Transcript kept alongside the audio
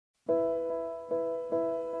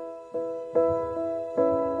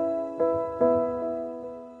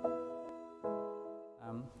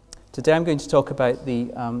Today I'm going to talk about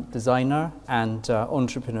the designer and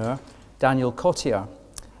entrepreneur Daniel Cottier,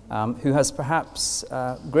 who has perhaps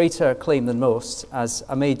greater claim than most as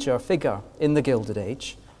a major figure in the Gilded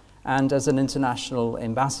Age and as an international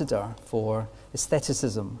ambassador for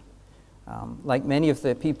aestheticism. Like many of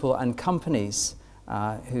the people and companies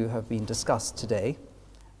who have been discussed today,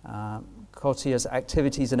 Cottier's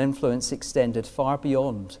activities and influence extended far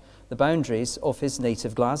beyond the boundaries of his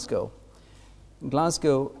native Glasgow.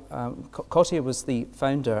 Glasgow, Cottier was the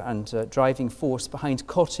founder and driving force behind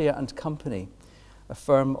Cottier and Company, a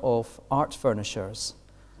firm of art furnishers.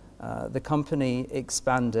 The company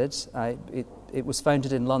expanded. It was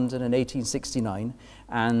founded in London in 1869,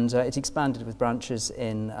 and it expanded with branches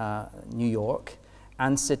in New York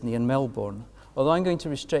and Sydney and Melbourne. Although I'm going to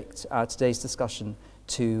restrict today's discussion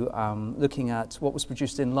to looking at what was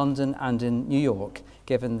produced in London and in New York,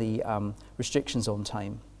 given the restrictions on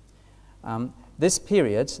time. This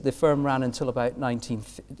period, the firm ran until about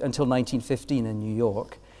 1915 in New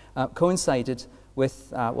York, coincided with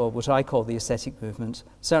well, what I call the aesthetic movement,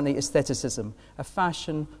 certainly aestheticism, a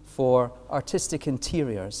fashion for artistic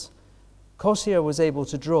interiors. Cottier was able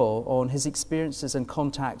to draw on his experiences and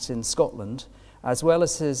contacts in Scotland, as well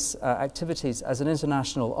as his activities as an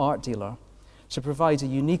international art dealer, to provide a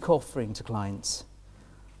unique offering to clients.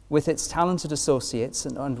 With its talented associates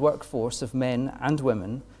and workforce of men and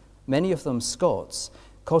women, many of them Scots,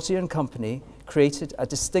 Cottier and Company created a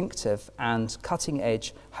distinctive and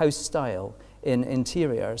cutting-edge house style in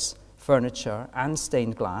interiors, furniture and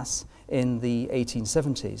stained glass in the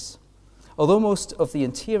 1870s. Although most of the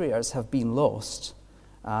interiors have been lost,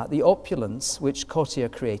 the opulence which Cottier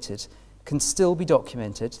created can still be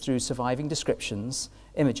documented through surviving descriptions,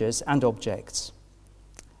 images and objects.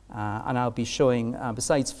 And I'll be showing,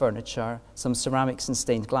 besides furniture, some ceramics and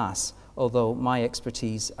stained glass, although my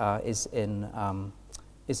expertise is in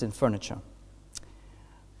furniture.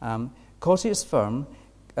 Cottier's firm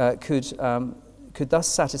could thus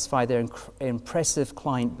satisfy their impressive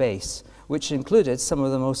client base, which included some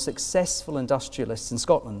of the most successful industrialists in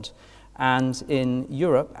Scotland. And in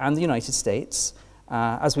Europe and the United States,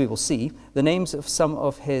 as we will see, the names of some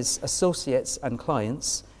of his associates and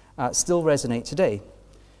clients still resonate today.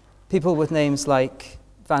 People with names like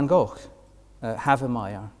Van Gogh,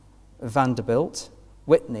 Havemeyer, Vanderbilt,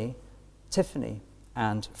 Whitney, Tiffany,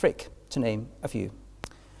 and Frick, to name a few.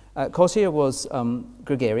 Cottier was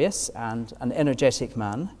gregarious and an energetic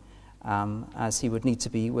man, as he would need to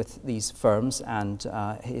be with these firms and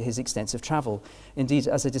his extensive travel. Indeed,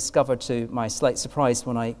 as I discovered to my slight surprise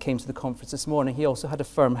when I came to the conference this morning, he also had a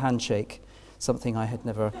firm handshake, something I had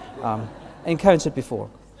never encountered before.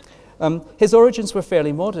 His origins were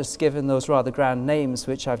fairly modest, given those rather grand names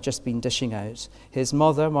which I've just been dishing out. His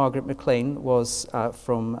mother, Margaret MacLean, was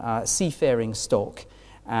from seafaring stock.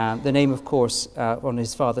 The name, of course, on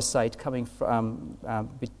his father's side, coming from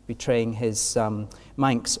betraying his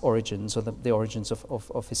Manx origins, or the origins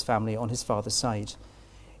of his family on his father's side.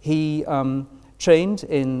 He trained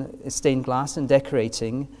in stained glass and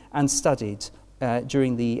decorating and studied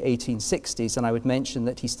during the 1860s, and I would mention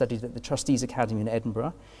that he studied at the Trustees Academy in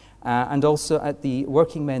Edinburgh, and also at the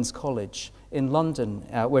Working Men's College in London,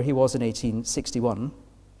 where he was in 1861.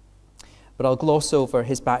 But I'll gloss over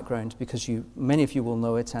his background because many of you will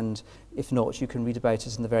know it, and if not, you can read about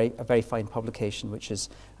it in a very fine publication which is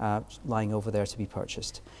lying over there to be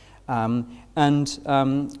purchased. I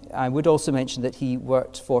would also mention that he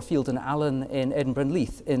worked for Field and Allen in Edinburgh and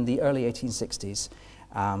Leith in the early 1860s.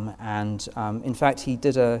 In fact,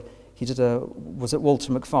 was it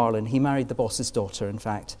Walter Macfarlane? He married the boss's daughter, in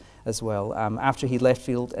fact, as well. After he left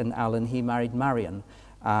Field and Allen, he married Marion.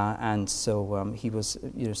 And so he was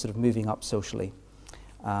sort of moving up socially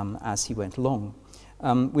as he went along.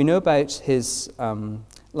 We know about his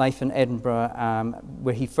life in Edinburgh,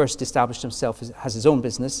 where he first established himself as his own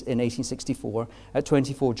business in 1864 at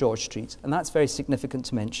 24 George Street. And that's very significant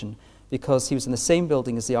to mention because he was in the same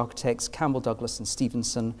building as the architects Campbell, Douglas and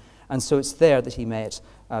Stevenson. And so it's there that he met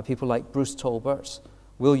people like Bruce Talbot,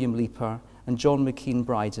 William Leeper and John McKean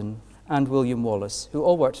Bryden and William Wallace, who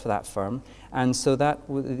all worked for that firm. And so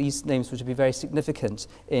these names were to be very significant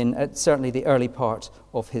in certainly the early part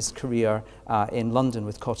of his career in London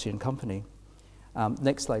with Cottier and Company.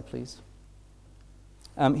 Next slide, please.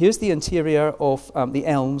 Here's the interior of the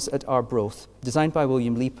Elms at Arbroath, designed by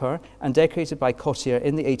William Leeper and decorated by Cottier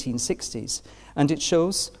in the 1860s. And it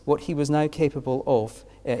shows what he was now capable of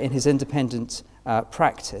in his independent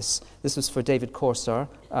practice. This was for David Corser,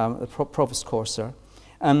 the Provost Corser.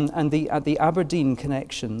 And the Aberdeen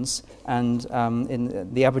connections and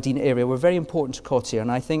in the Aberdeen area were very important to Cottier,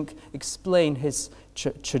 and I think explain his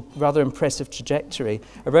rather impressive trajectory.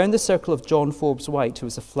 Around the circle of John Forbes White, who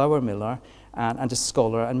was a flour miller and a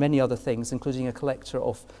scholar, and many other things, including a collector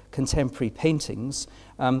of contemporary paintings,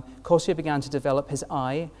 Cottier began to develop his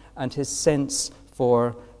eye and his sense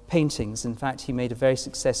for paintings. In fact, he made a very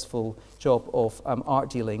successful job of art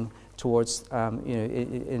dealing towards,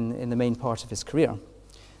 in the main part of his career.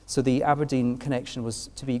 So the Aberdeen connection was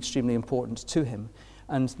to be extremely important to him.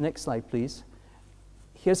 And next slide, please.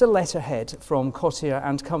 Here's a letterhead from Cottier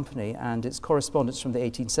and Company and its correspondence from the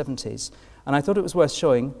 1870s. And I thought it was worth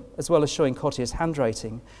showing, as well as showing Cottier's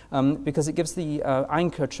handwriting, because it gives the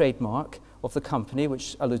anchor trademark of the company,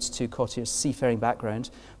 which alludes to Cottier's seafaring background,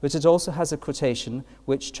 but it also has a quotation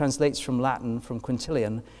which translates from Latin, from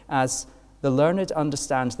Quintilian, as "The learned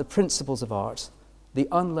understand the principles of art, the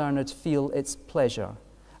unlearned feel its pleasure."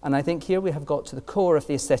 And I think here we have got to the core of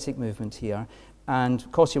the aesthetic movement here,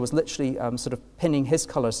 and Cottier was literally sort of pinning his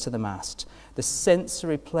colours to the mast. The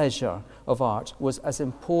sensory pleasure of art was as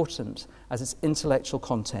important as its intellectual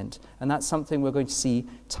content, and that's something we're going to see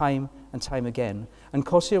time and time again. And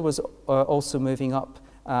Cottier was also moving up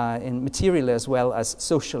in materially as well as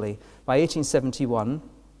socially. By 1871,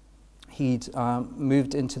 he'd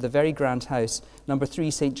moved into the very grand house, number 3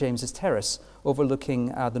 St. James's Terrace, overlooking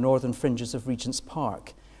the northern fringes of Regent's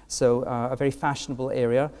Park. So a very fashionable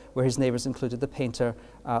area where his neighbours included the painter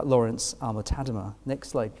Lawrence Alma-Tadema. Next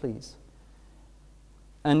slide, please.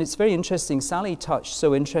 And it's very interesting, Sally touched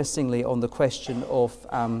so interestingly on the question of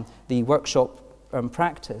the workshop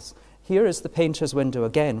practice. Here is the painter's window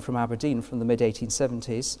again from Aberdeen from the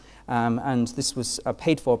mid-1870s, and this was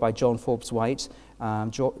paid for by John Forbes White,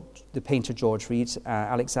 the painter George Reed,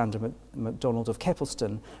 Alexander MacDonald of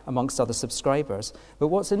Keppelston, amongst other subscribers. But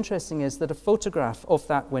what's interesting is that a photograph of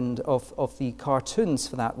that window, of the cartoons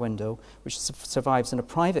for that window, which survives in a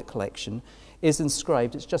private collection, is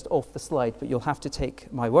inscribed. It's just off the slide, but you'll have to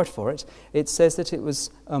take my word for it. It says that it was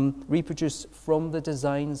reproduced from the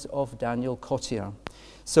designs of Daniel Cottier.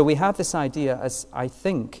 So we have this idea, as I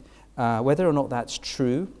think, whether or not that's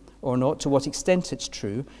true or not, to what extent it's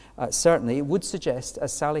true, certainly it would suggest,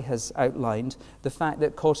 as Sally has outlined, the fact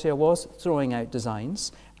that Cottier was throwing out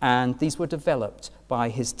designs, and these were developed by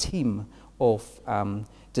his team of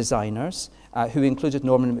designers, who included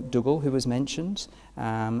Norman MacDougall, who was mentioned,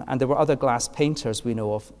 and there were other glass painters we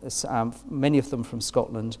know of, many of them from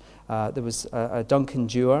Scotland. There was Duncan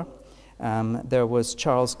Dewar, there was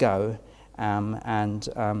Charles Gogh, and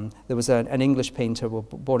there was an English painter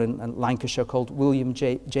born in Lancashire called William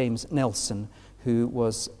James Nelson, who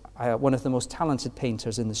was one of the most talented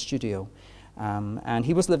painters in the studio. And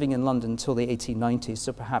he was living in London until the 1890s,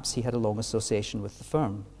 so perhaps he had a long association with the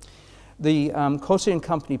firm. The Cottier and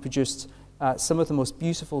Company produced some of the most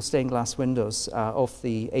beautiful stained glass windows of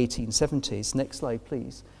the 1870s. Next slide,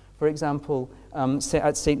 please. For example,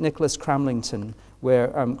 at St. Nicholas, Cramlington, where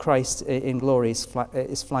Christ in glory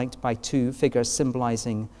is flanked by 2 figures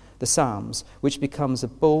symbolizing the Psalms, which becomes a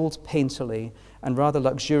bold, painterly, and rather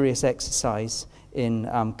luxurious exercise in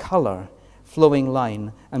colour, flowing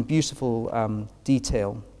line, and beautiful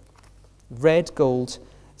detail. Red, gold,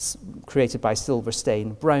 created by silver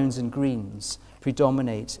stain, browns and greens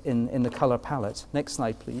predominate in the colour palette. Next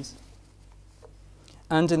slide, please.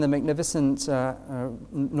 And in the magnificent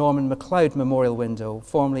Norman MacLeod Memorial window,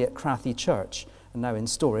 formerly at Crathy Church, and now in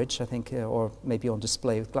storage, I think, or maybe on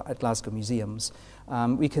display at Glasgow museums,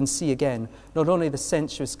 we can see again not only the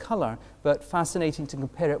sensuous colour, but fascinating to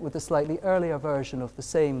compare it with the slightly earlier version of the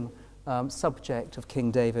same subject of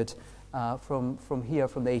King David from here,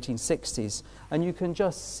 from the 1860s. And you can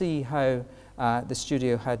just see how the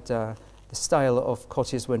studio had, the style of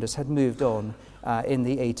Cottier's windows had moved on in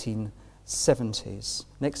the 1870s.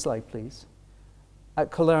 Next slide, please. At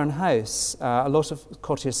Colerne House, a lot of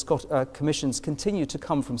Cottier's commissions continue to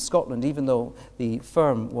come from Scotland, even though the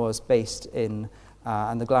firm was based in,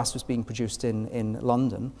 and the glass was being produced in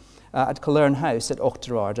London. At Colerne House at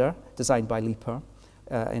Auchterarder, designed by Leaper,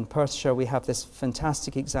 in Perthshire, we have this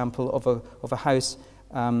fantastic example of a house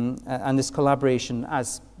and this collaboration,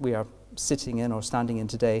 as we are sitting in or standing in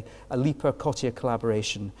today, a Leaper-Cottier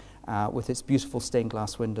collaboration with its beautiful stained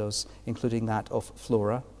glass windows, including that of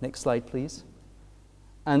Flora. Next slide, please.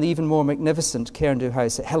 And the even more magnificent Cairndhu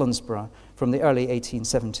House at Helensburgh from the early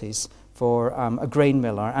 1870s for a grain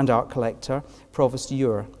miller and art collector, Provost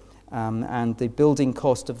Ure. And the building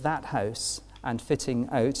cost of that house and fitting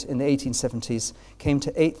out in the 1870s came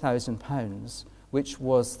to £8,000, which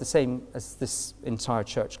was the same as this entire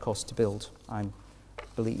church cost to build, I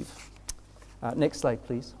believe. Next slide,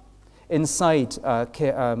 please. Inside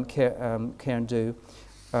Cairndhu,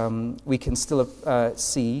 we can still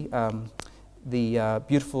see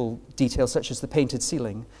beautiful details such as the painted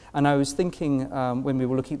ceiling. And I was thinking when we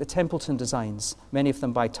were looking at the Templeton designs, many of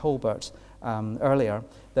them by Tolbert earlier,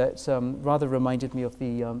 that rather reminded me of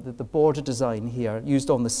the border design here used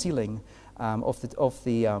on the ceiling of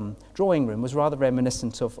the drawing room was rather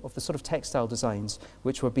reminiscent of the sort of textile designs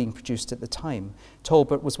which were being produced at the time.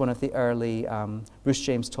 Tolbert was one of the early, Bruce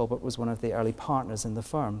James Tolbert was one of the early partners in the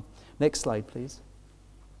firm. Next slide, please.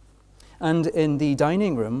 And in the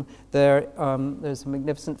dining room, there's a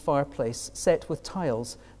magnificent fireplace set with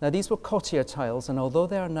tiles. Now, these were Cottier tiles, and although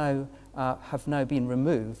they are now, have now been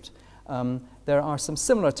removed, there are some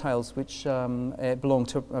similar tiles which belong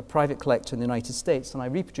to a private collector in the United States, and I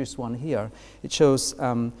reproduced one here. It shows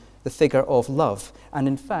the figure of love. And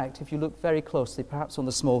in fact, if you look very closely, perhaps on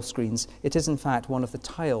the small screens, it is in fact one of the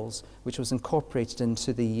tiles which was incorporated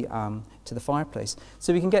into the fireplace.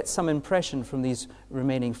 So we can get some impression from these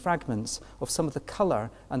remaining fragments of some of the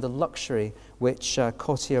colour and the luxury which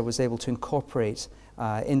Cottier was able to incorporate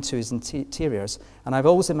into his interiors. And I've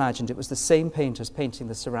always imagined it was the same painters painting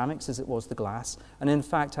the ceramics as it was the glass. And in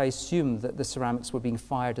fact, I assumed that the ceramics were being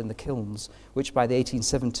fired in the kilns, which by the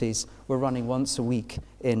 1870s were running once a week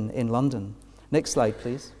in London. Next slide,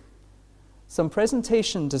 please. Some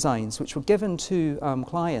presentation designs which were given to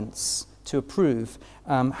clients to approve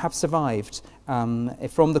have survived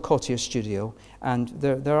from the Cottier studio, and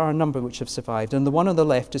there are a number which have survived. And the one on the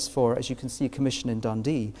left is for, as you can see, a commission in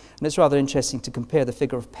Dundee. And it's rather interesting to compare the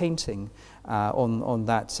figure of painting on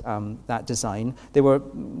that design. They were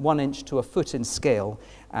 1 inch to a foot in scale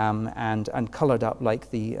and coloured up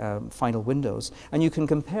like the final windows. And you can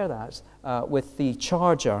compare that with the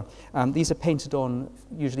charger. These are painted on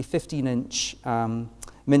usually 15-inch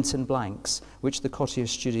Minton blanks, which the Cottier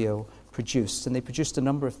studio produced, and they produced a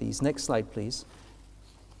number of these. Next slide, please.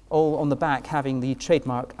 All on the back having the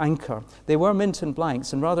trademark anchor. They were Minton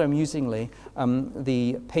blanks, and rather amusingly,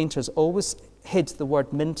 the painters always hid the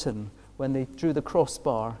word Minton when they drew the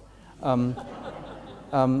crossbar,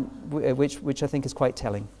 which I think is quite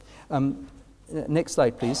telling. Next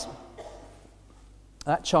slide, please.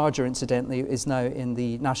 That charger, incidentally, is now in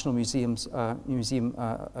the National Museum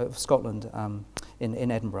of Scotland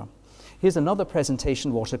in Edinburgh. Here's another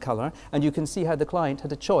presentation watercolour, and you can see how the client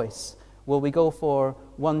had a choice. Will we go for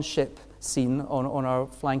one ship scene on our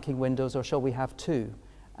flanking windows, or shall we have two?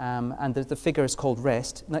 And the figure is called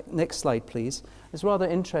Rest. Next slide, please. It's rather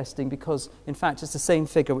interesting because, in fact, it's the same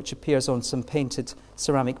figure which appears on some painted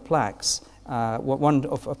ceramic plaques, one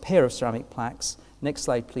of a pair of ceramic plaques. Next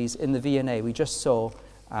slide, please. In the V&A, we just saw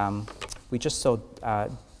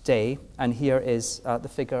day, and here is the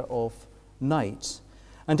figure of night.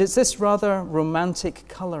 And it's this rather romantic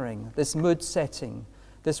colouring, this mood setting,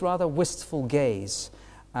 this rather wistful gaze,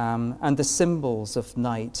 and the symbols of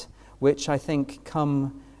night, which I think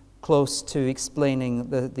come close to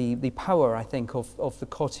explaining the power, I think, of the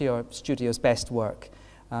Cottier studio's best work.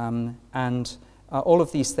 And all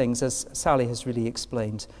of these things, as Sally has really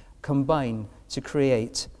explained, combine to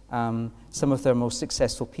create some of their most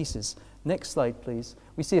successful pieces. Next slide, please.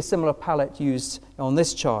 We see a similar palette used on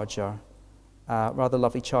this charger, rather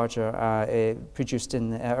lovely charger produced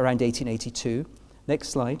in around 1882. Next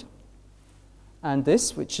slide. And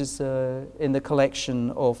this, which is in the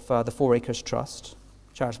collection of the 4 Acres Trust,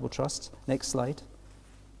 Charitable Trust. Next slide.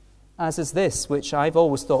 As is this, which I've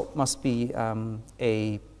always thought must be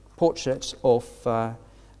a portrait of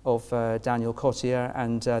Daniel Cottier,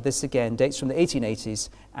 and this again dates from the 1880s,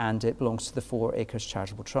 and it belongs to the 4 Acres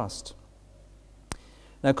Charitable Trust.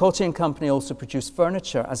 Now, Cottier & Company also produced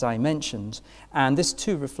furniture, as I mentioned, and this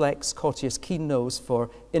too reflects Cottier's keen nose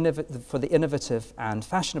for the innovative and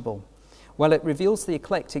fashionable. While it reveals the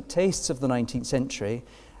eclectic tastes of the 19th century,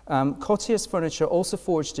 Cottier's furniture also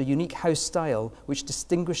forged a unique house style which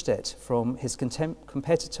distinguished it from his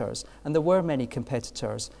competitors, and there were many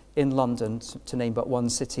competitors in London, to name but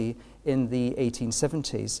one city, in the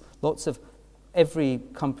 1870s. Every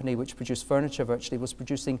company which produced furniture virtually was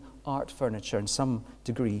producing art furniture in some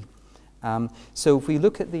degree. So if we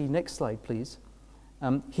look at the next slide, please.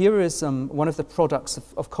 Here is one of the products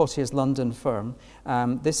of Cottier's London firm.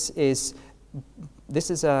 This is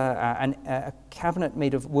a cabinet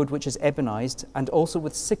made of wood which is ebonized, and also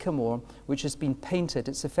with sycamore, which has been painted.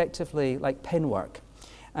 It's effectively like penwork.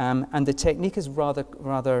 And the technique is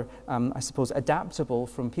rather I suppose, adaptable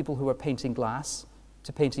from people who are painting glass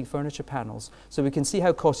to painting furniture panels. So we can see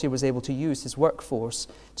how Cottier was able to use his workforce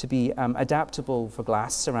to be adaptable for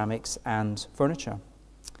glass, ceramics, and furniture.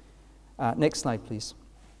 Next slide, please.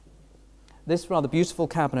 This rather beautiful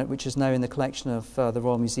cabinet, which is now in the collection of the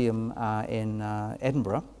Royal Museum in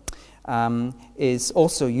Edinburgh, is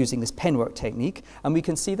also using this penwork technique, and we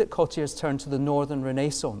can see that Cottier has turned to the Northern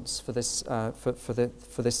Renaissance for this,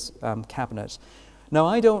 cabinet. Now,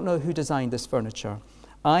 I don't know who designed this furniture.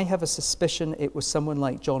 I have a suspicion it was someone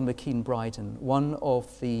like John McKean Bryden, one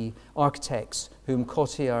of the architects whom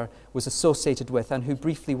Cottier was associated with and who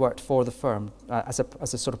briefly worked for the firm as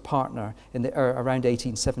a sort of partner in the, around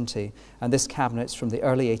 1870. And this cabinet's from the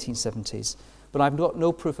early 1870s. But I've got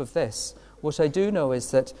no proof of this. What I do know is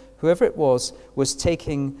that whoever it was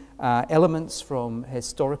taking elements from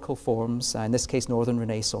historical forms, in this case Northern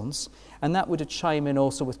Renaissance, and that would chime in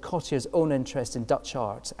also with Cottier's own interest in Dutch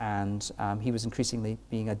art, and he was increasingly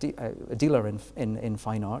being a dealer in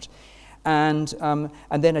fine art, and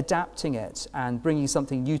then adapting it and bringing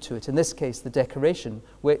something new to it, in this case the decoration,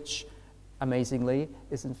 which amazingly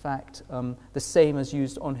is in fact the same as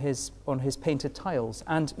used on his painted tiles,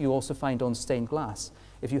 and you also find on stained glass.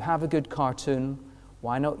 If you have a good cartoon,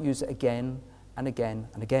 why not use it again and again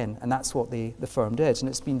and again? And that's what the firm did. And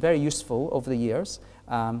it's been very useful over the years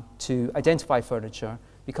to identify furniture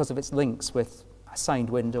because of its links with a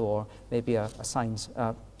signed window or maybe a signed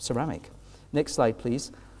ceramic. Next slide,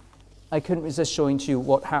 please. I couldn't resist showing to you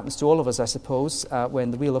what happens to all of us, I suppose,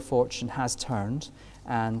 when the wheel of fortune has turned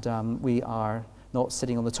and we are not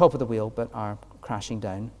sitting on the top of the wheel but are crashing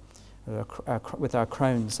down with our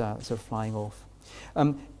crowns sort of flying off.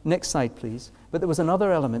 Next slide, please. But there was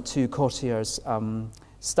another element to Cottier's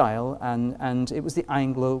style, and it was the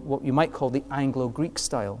what you might call the Anglo-Greek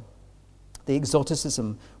style. The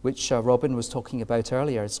exoticism, which Robin was talking about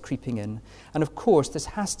earlier, is creeping in. And of course, this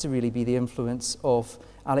has to really be the influence of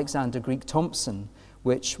Alexander Greek Thompson,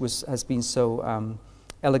 which has been so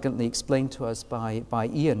elegantly explained to us by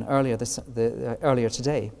Ian earlier, earlier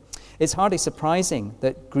today. It's hardly surprising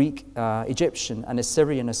that Greek, Egyptian and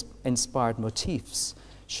Assyrian-inspired motifs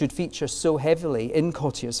should feature so heavily in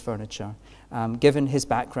Cottier's furniture, given his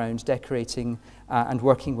background decorating and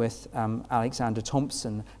working with Alexander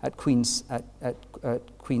Thompson at Queen's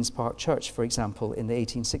Park Church, for example, in the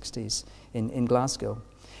 1860s in Glasgow.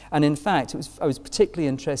 And in fact, I was particularly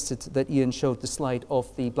interested that Ian showed the slide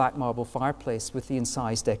of the black marble fireplace with the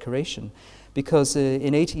incised decoration, because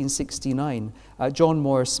in 1869, John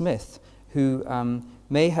Moore Smith, who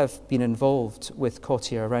may have been involved with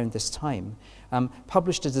Cottier around this time,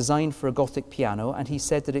 published a design for a Gothic piano, and he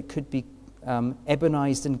said that it could be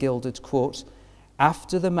ebonized and gilded, quote,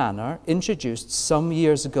 after the manner introduced some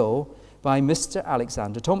years ago by Mr.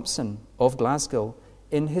 Alexander Thompson of Glasgow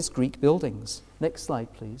in his Greek buildings. Next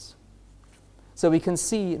slide, please. So we can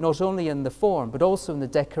see not only in the form, but also in the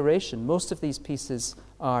decoration. Most of these pieces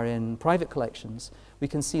are in private collections. We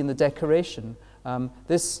can see in the decoration,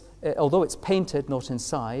 although it's painted, not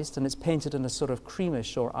incised, and it's painted in a sort of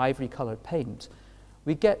creamish or ivory-coloured paint,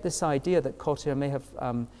 we get this idea that Cottier may have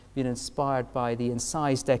been inspired by the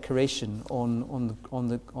incised decoration on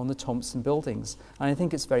the Thompson buildings. And I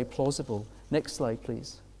think it's very plausible. Next slide,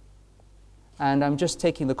 please. And I'm just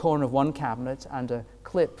taking the corner of one cabinet and a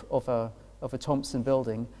clip of a Thompson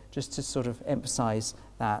building just to sort of emphasize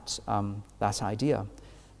that idea.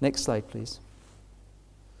 Next slide, please.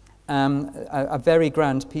 A very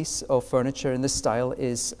grand piece of furniture in this style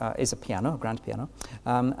is a piano, a grand piano.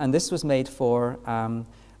 And this was made for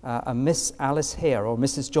a Miss Alice Hare, or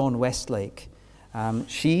Mrs. John Westlake.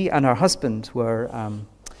 She and her husband were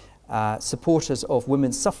supporters of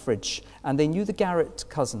women's suffrage, and they knew the Garrett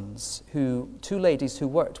cousins, two ladies who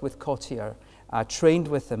worked with Cottier, trained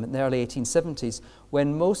with them in the early 1870s,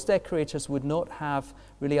 when most decorators would not have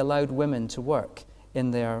really allowed women to work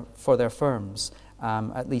for their firms,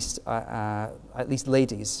 at least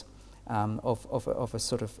ladies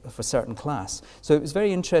of a certain class. So it was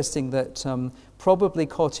very interesting that probably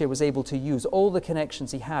Cottier was able to use all the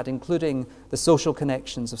connections he had, including the social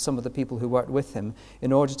connections of some of the people who worked with him,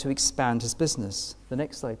 in order to expand his business. The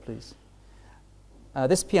next slide, please.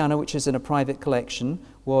 This piano, which is in a private collection,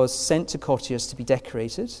 was sent to Cottier's to be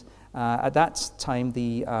decorated. At that time,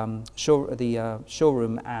 the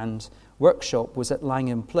showroom and workshop was at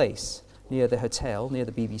Langham Place, near the hotel, near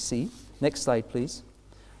the BBC. Next slide, please.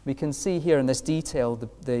 We can see here in this detail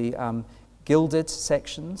the gilded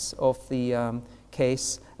sections of the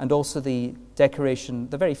case, and also the decoration,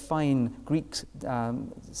 the very fine Greek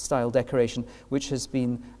style decoration, which has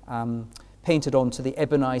been painted onto the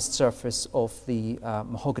ebonized surface of the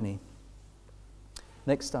mahogany.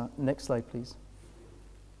 Next slide, please.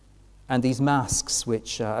 And these masks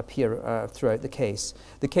which appear throughout the case.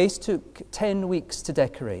 The case took 10 weeks to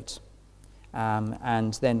decorate,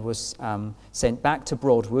 and then was sent back to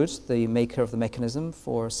Broadwood, the maker of the mechanism,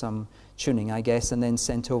 for some tuning, I guess, and then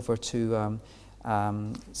sent over to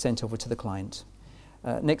the client.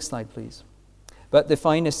 Next slide, please. But the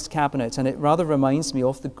finest cabinet, and it rather reminds me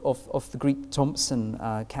of the Greek Thompson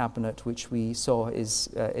cabinet, which we saw is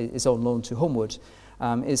on loan to Homewood,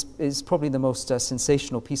 is probably the most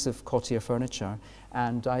sensational piece of Cottier furniture,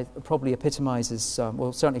 and probably epitomizes,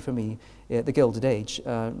 well, certainly for me, the Gilded Age.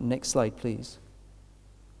 Next slide, please.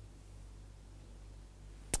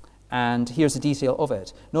 And here's a detail of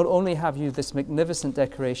it. Not only have you this magnificent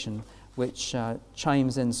decoration, which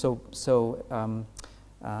chimes in so sort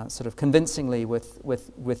of convincingly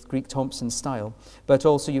with Greek Thompson style, but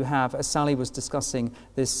also you have, as Sally was discussing,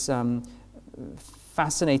 this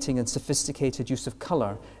fascinating and sophisticated use of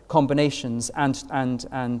colour, combinations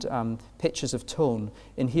and pitches of tone.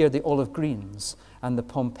 In here, the olive greens and the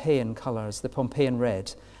Pompeian colours, the Pompeian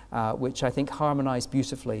red, which I think harmonise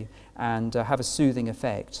beautifully and have a soothing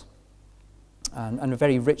effect, and a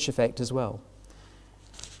very rich effect as well.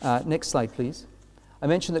 Next slide, please. I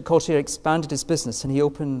mentioned that Cottier expanded his business, and he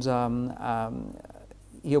opened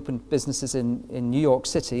businesses in New York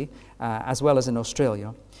City as well as in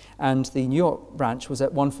Australia. And the New York branch was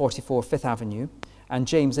at 144 Fifth Avenue, and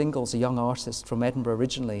James Ingalls, a young artist from Edinburgh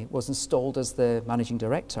originally, was installed as the managing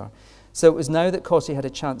director. So it was now that Cottier had a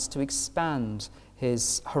chance to expand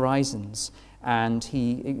his horizons, and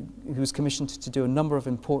he was commissioned to do a number of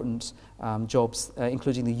important jobs,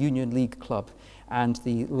 including the Union League Club and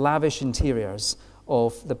the lavish interiors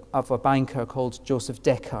of a banker called Joseph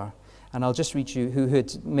Decker. And I'll just read you, who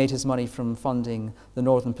had made his money from funding the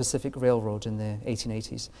Northern Pacific Railroad in the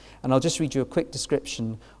 1880s. And I'll just read you a quick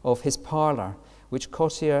description of his parlour, which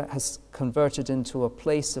Cottier has converted into a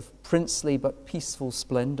place of princely but peaceful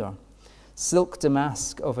splendour. Silk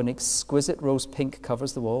damask of an exquisite rose pink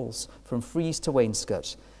covers the walls, from frieze to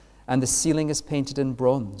wainscot, and the ceiling is painted in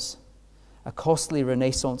bronze. A costly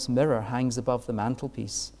Renaissance mirror hangs above the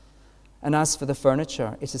mantelpiece. And as for the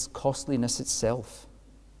furniture, it is costliness itself.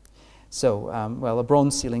 So, well, a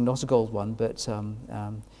bronze ceiling, not a gold one, but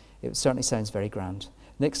it certainly sounds very grand.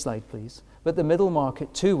 Next slide, please. But the middle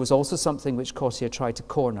market, too, was also something which Cottier tried to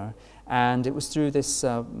corner, and it was through this,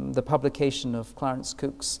 the publication of Clarence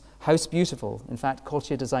Cook's House Beautiful. In fact,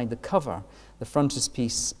 Cottier designed the cover. The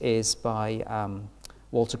frontispiece is by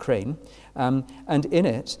Walter Crane, and in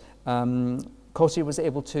it, Cottier was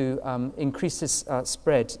able to increase his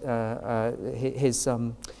spread,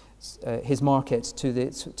 his market to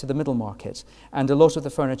the middle market, and a lot of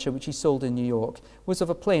the furniture which he sold in New York was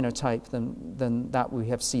of a plainer type than that we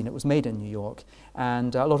have seen. It was made in New York,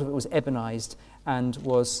 and a lot of it was ebonized and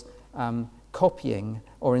was copying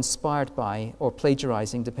or inspired by or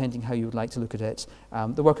plagiarizing, depending how you would like to look at it,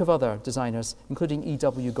 the work of other designers, including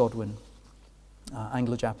E.W. Godwin,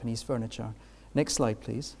 Anglo-Japanese furniture. Next slide,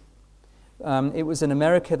 please. It was in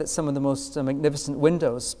America that some of the most magnificent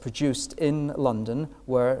windows produced in London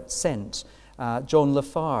were sent. John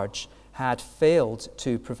Lafarge had failed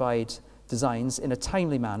to provide designs in a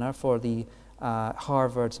timely manner for the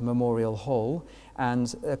Harvard Memorial Hall, and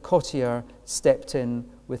Cottier stepped in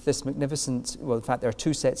with this magnificent, well, in fact, there are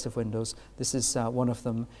two sets of windows. This is one of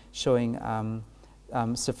them showing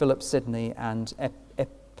Sir Philip Sidney and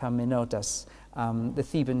Epaminondas, the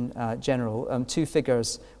Theban general, two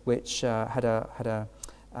figures which had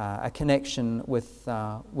a connection with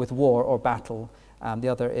war or battle. The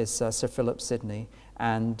other is Sir Philip Sidney,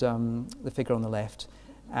 and the figure on the left.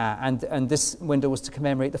 And this window was to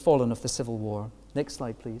commemorate the fallen of the Civil War. Next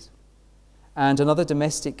slide, please. And another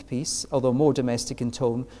domestic piece, although more domestic in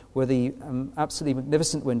tone, were the absolutely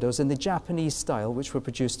magnificent windows in the Japanese style, which were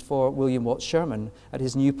produced for William Watts Sherman at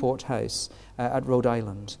his Newport house at Rhode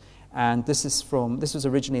Island. And this was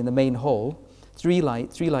originally in the main hall, three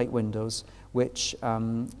light windows, which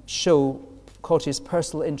show Cottier's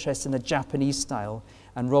personal interest in the Japanese style.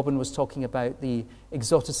 And Robin was talking about the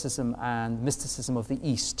exoticism and mysticism of the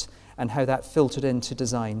East and how that filtered into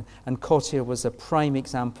design. And Cottier was a prime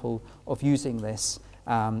example of using this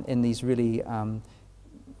in these really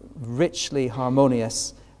richly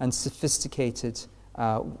harmonious and sophisticated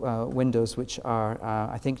windows, which are,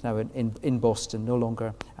 I think, now in Boston, no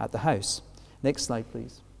longer at the house. Next slide,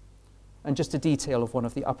 please. And just a detail of one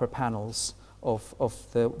of the upper panels of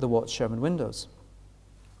the Watts Sherman windows.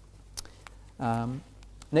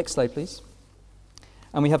 Next slide, please.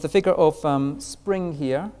 And we have the figure of Spring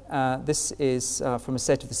here. This is from a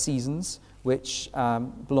set of the Seasons, which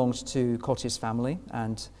belonged to Cottier's family,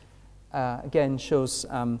 and again shows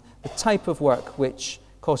the type of work which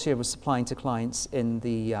Cottier was supplying to clients in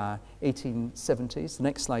the 1870s. The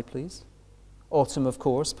next slide, please. Autumn, of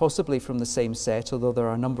course, possibly from the same set, although there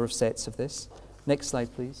are a number of sets of this. Next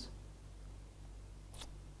slide, please.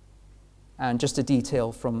 And just a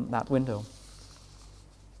detail from that window.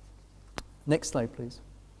 Next slide, please.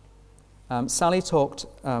 Sally talked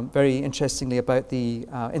very interestingly about the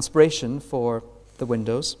inspiration for the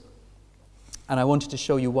windows, and I wanted to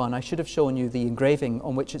show you one. I should have shown you the engraving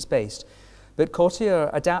on which it's based. But Cottier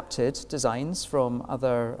adapted designs from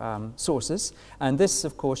other sources, and this,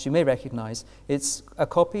 of course, you may recognize. It's a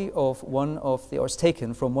copy of or it's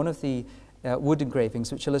taken from one of the wood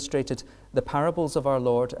engravings which illustrated the parables of our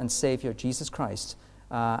Lord and Savior Jesus Christ.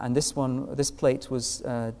 And this plate was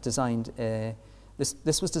designed.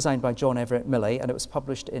 This was designed by John Everett Millay, and it was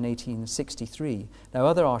published in 1863. Now,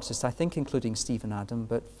 other artists, I think including Stephen Adam,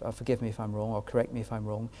 but forgive me if I'm wrong or correct me if I'm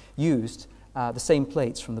wrong, used the same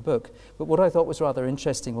plates from the book. But what I thought was rather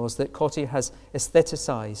interesting was that Cottier has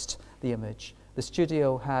aestheticized the image. The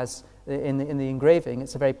studio has, in the engraving,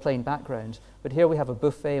 it's a very plain background, but here we have a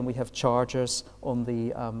buffet and we have chargers on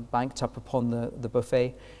the banked up upon the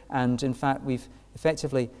buffet, and in fact we've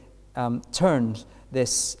effectively turned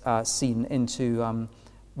this scene into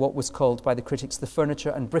what was called by the critics the furniture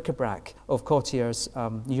and bric-a-brac of Cottier's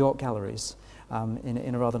New York galleries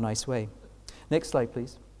in a rather nice way. Next slide,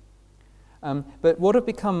 please. But what have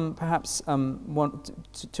become perhaps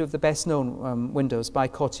two of the best known windows by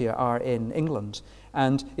Cottier are in England,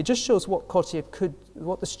 and it just shows what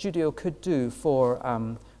what the studio could do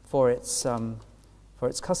for its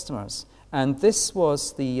customers. And this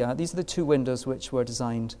was these are the two windows which were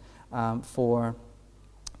designed for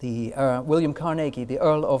the William Carnegie, the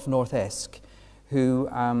Earl of North Esk, who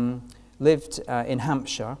lived in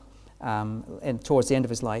Hampshire towards the end of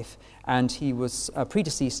his life, and he was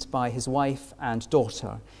predeceased by his wife and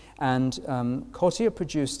daughter. And the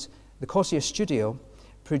Cottier studio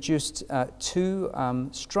produced two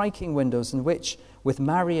striking windows in which, with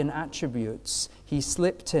Marian attributes, he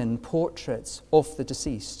slipped in portraits of the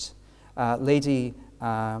deceased, Lady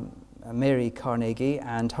Mary Carnegie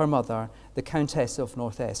and her mother, the Countess of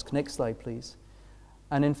North Esk. Next slide, please.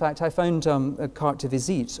 And in fact, I found a carte de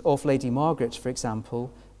visite of Lady Margaret, for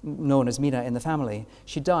example, known as Mina in the family.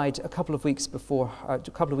 She died a couple of weeks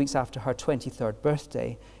after her 23rd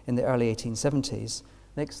birthday in the early 1870s.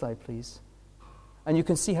 Next slide, please. And you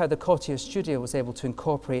can see how the Cottier studio was able to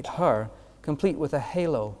incorporate her, complete with a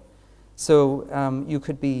halo. So you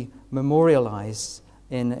could be memorialized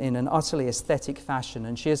in an utterly aesthetic fashion,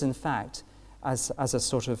 and she is in fact, as a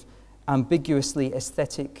sort of ambiguously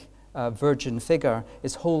aesthetic virgin figure,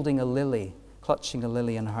 is holding a lily, clutching a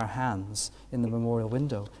lily in her hands in the memorial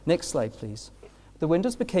window. Next slide, please. The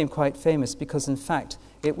windows became quite famous because, in fact,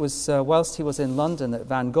 it was whilst he was in London that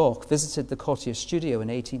Van Gogh visited the Cottier studio in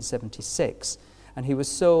 1876, and he was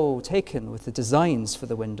so taken with the designs for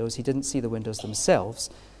the windows, he didn't see the windows themselves,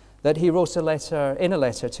 that he wrote a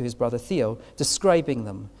letter to his brother Theo describing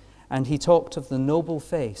them, and he talked of the noble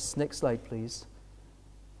face. Next slide, please.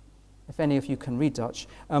 If any of you can read Dutch,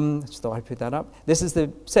 just thought I'd put that up. This is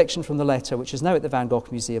the section from the letter, which is now at the Van Gogh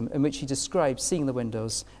Museum, in which he describes seeing the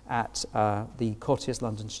windows at the Cottier's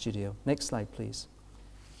London studio. Next slide, please.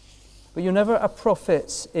 But you're never a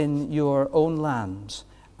prophet in your own land.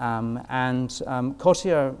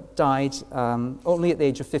 Cottier died only at the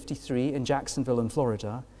age of 53 in Jacksonville in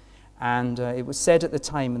Florida. And it was said at the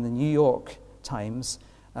time in the New York Times,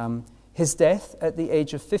 his death at the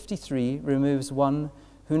age of 53 removes one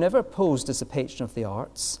who never posed as a patron of the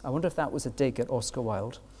arts. I wonder if that was a dig at Oscar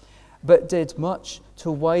Wilde, but did much to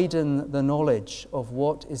widen the knowledge of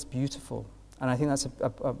what is beautiful. And I think that's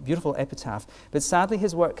a beautiful epitaph. But sadly,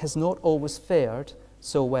 his work has not always fared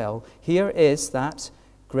so well. Here is that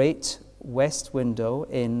great west window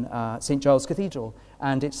in St. Giles Cathedral,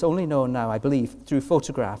 and it's only known now, I believe, through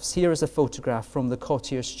photographs. Here is a photograph from the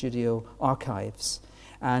Cottier Studio archives,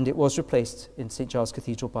 and it was replaced in St. Giles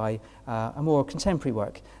Cathedral by a more contemporary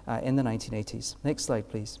work in the 1980s. Next slide,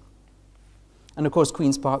 please. And of course,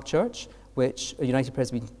 Queen's Park Church, which a United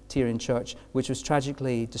Presbyterian church, which was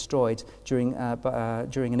tragically destroyed during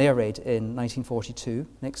an air raid in 1942.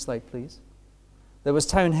 Next slide, please. There was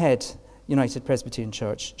Townhead United Presbyterian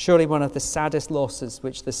Church, surely one of the saddest losses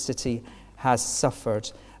which this city has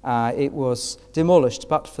suffered. It was demolished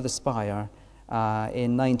but for the spire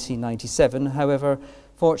in 1997. However,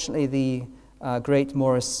 fortunately, the great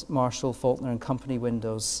Morris, Marshall, Faulkner and Company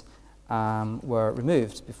windows were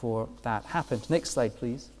removed before that happened. Next slide,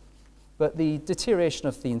 please. But the deterioration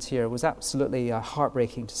of the interior was absolutely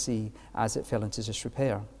heartbreaking to see as it fell into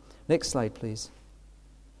disrepair. Next slide, please.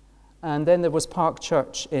 And then there was Park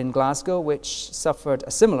Church in Glasgow, which suffered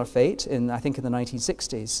a similar fate I think in the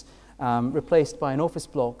 1960s, replaced by an office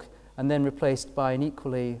block, and then replaced by an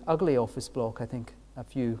equally ugly office block, I think, a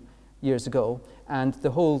few years ago. And the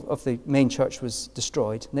whole of the main church was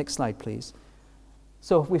destroyed. Next slide, please.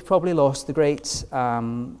 So we've probably lost the great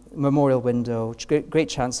memorial window, great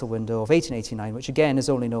chancel window of 1889, which again is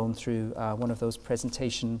only known through one of those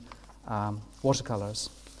presentation watercolours.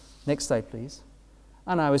 Next slide, please.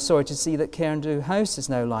 And I was sorry to see that Cairndhu House is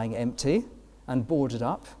now lying empty and boarded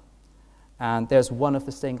up. And there's one of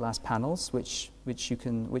the stained glass panels, which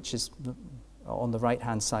is on the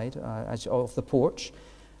right-hand side of the porch.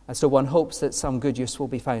 So one hopes that some good use will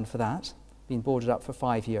be found for that. Been boarded up for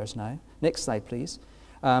 5 years now. Next slide, please.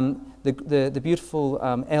 The beautiful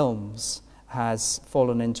elms has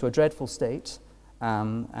fallen into a dreadful state,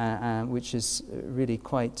 which is really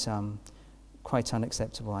quite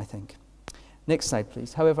unacceptable, I think. Next slide,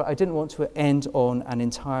 please. However, I didn't want to end on an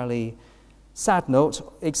entirely sad note,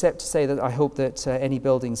 except to say that I hope that any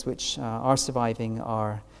buildings which are surviving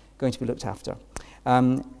are going to be looked after.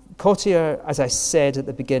 Cottier, as I said at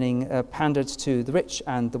the beginning, pandered to the rich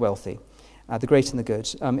and the wealthy. The great and the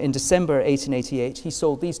good. In December 1888, he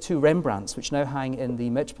sold these 2 Rembrandts, which now hang in the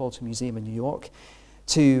Metropolitan Museum in New York,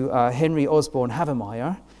 to Henry Osborne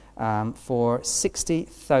Havemeyer for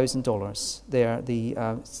 $60,000. They're the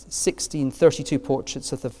 1632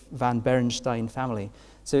 portraits of the Van Bernstein family.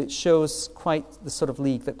 So it shows quite the sort of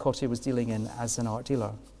league that Cottier was dealing in as an art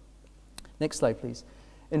dealer. Next slide, please.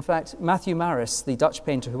 In fact, Matthew Maris, the Dutch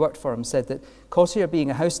painter who worked for him, said that Cottier,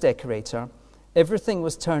 being a house decorator, everything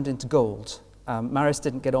was turned into gold. Maris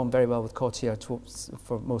didn't get on very well with Cottier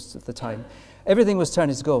for most of the time. Everything was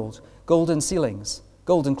turned into gold. Golden ceilings,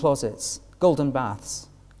 golden closets, golden baths,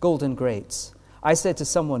 golden grates. I said to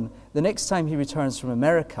someone, the next time he returns from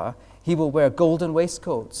America, he will wear golden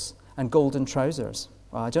waistcoats and golden trousers.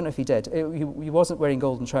 Well, I don't know if he did. He wasn't wearing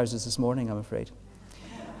golden trousers this morning, I'm afraid.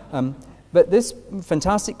 But this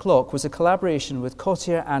fantastic clock was a collaboration with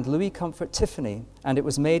Cottier and Louis Comfort Tiffany, and it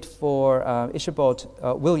was made for Ichabod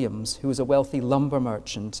Williams, who was a wealthy lumber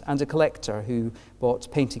merchant and a collector who bought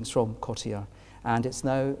paintings from Cottier. And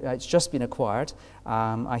it's just been acquired,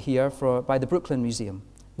 I hear, by the Brooklyn Museum.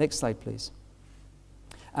 Next slide, please.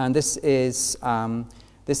 And this is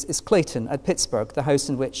Clayton at Pittsburgh, the house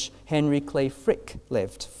in which Henry Clay Frick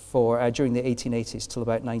lived during the 1880s till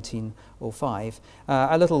about 1905.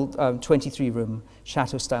 A little 23-room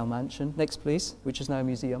chateau-style mansion, next please, which is now a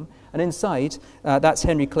museum. And inside, that's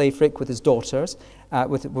Henry Clay Frick with his daughters,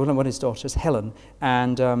 with one of his daughters, Helen.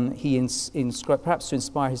 And perhaps to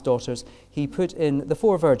inspire his daughters, he put in the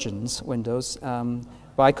 4 Virgins windows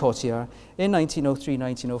by Cottier in 1903,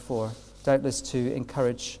 1904, doubtless to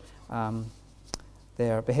encourage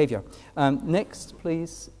their behaviour. Next,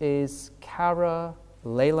 please, is Cara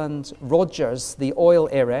Leyland Rogers, the oil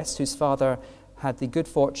heiress whose father had the good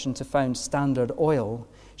fortune to found Standard Oil.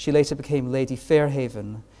 She later became Lady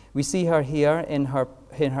Fairhaven. We see her here in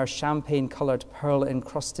her champagne-coloured,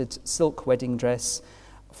 pearl-encrusted silk wedding dress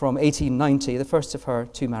from 1890, the first of her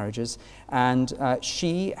 2 marriages. And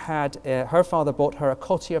she had, her father bought her a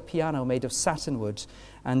Cottier piano made of satinwood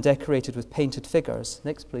and decorated with painted figures.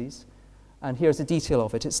 Next, please. And here's a detail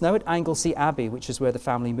of it. It's now at Anglesey Abbey, which is where the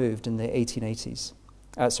family moved in the 1880s.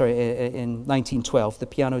 In 1912. The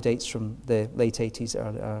piano dates from the late 80s,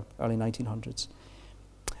 early 1900s.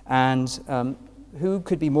 And who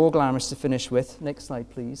could be more glamorous to finish with, next slide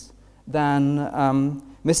please, than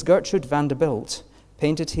Miss Gertrude Vanderbilt,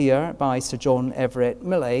 painted here by Sir John Everett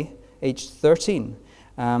Millais, aged 13.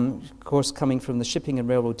 Of course, coming from the shipping and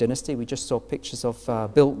railroad dynasty. We just saw pictures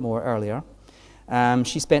of Biltmore earlier.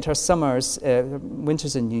 She spent her summers,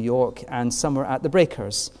 winters in New York and summer at the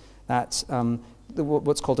Breakers, at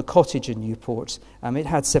what's called a cottage in Newport. It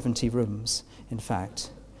had 70 rooms, in fact,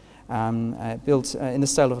 built in the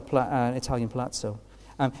style of an Italian palazzo.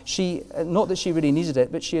 Not that she really needed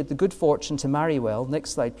it, but she had the good fortune to marry well. Next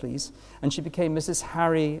slide, please. And she became Mrs.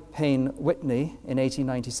 Harry Payne Whitney in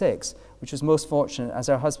 1896, which was most fortunate as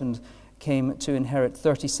her husband came to inherit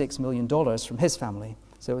 $36 million from his family.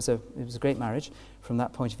 So it was a great marriage from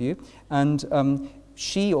that point of view. And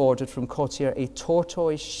she ordered from Cottier a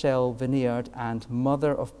tortoise shell veneered and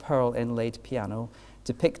mother-of-pearl inlaid piano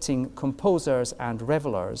depicting composers and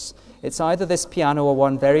revelers. It's either this piano or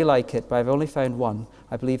one very like it, but I've only found one.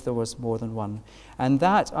 I believe there was more than one. And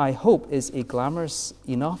that, I hope, is a glamorous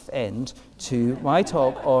enough end to my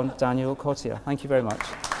talk on Daniel Cottier. Thank you very much.